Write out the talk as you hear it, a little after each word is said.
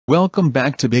Welcome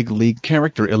back to Big League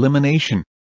Character Elimination.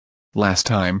 Last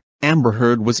time, Amber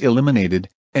Heard was eliminated,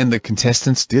 and the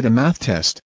contestants did a math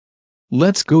test.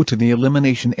 Let's go to the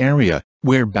elimination area,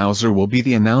 where Bowser will be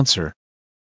the announcer.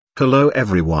 Hello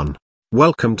everyone.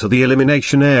 Welcome to the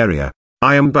elimination area.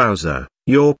 I am Bowser,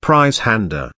 your prize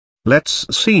hander. Let's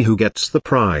see who gets the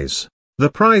prize. The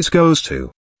prize goes to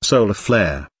Solar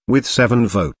Flare, with 7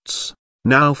 votes.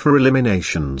 Now for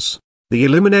eliminations. The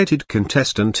eliminated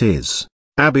contestant is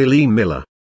Abby Lee Miller.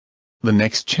 The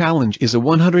next challenge is a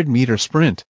 100-meter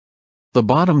sprint. The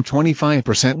bottom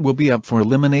 25% will be up for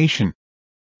elimination.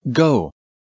 Go!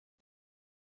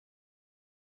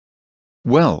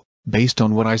 Well, based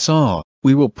on what I saw,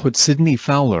 we will put Sydney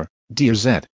Fowler,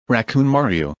 Deerzette, Raccoon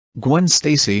Mario, Gwen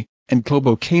Stacy, and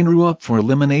Kobo Kaneru up for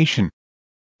elimination.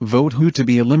 Vote who to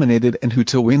be eliminated and who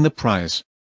to win the prize.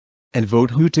 And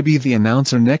vote who to be the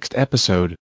announcer next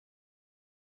episode.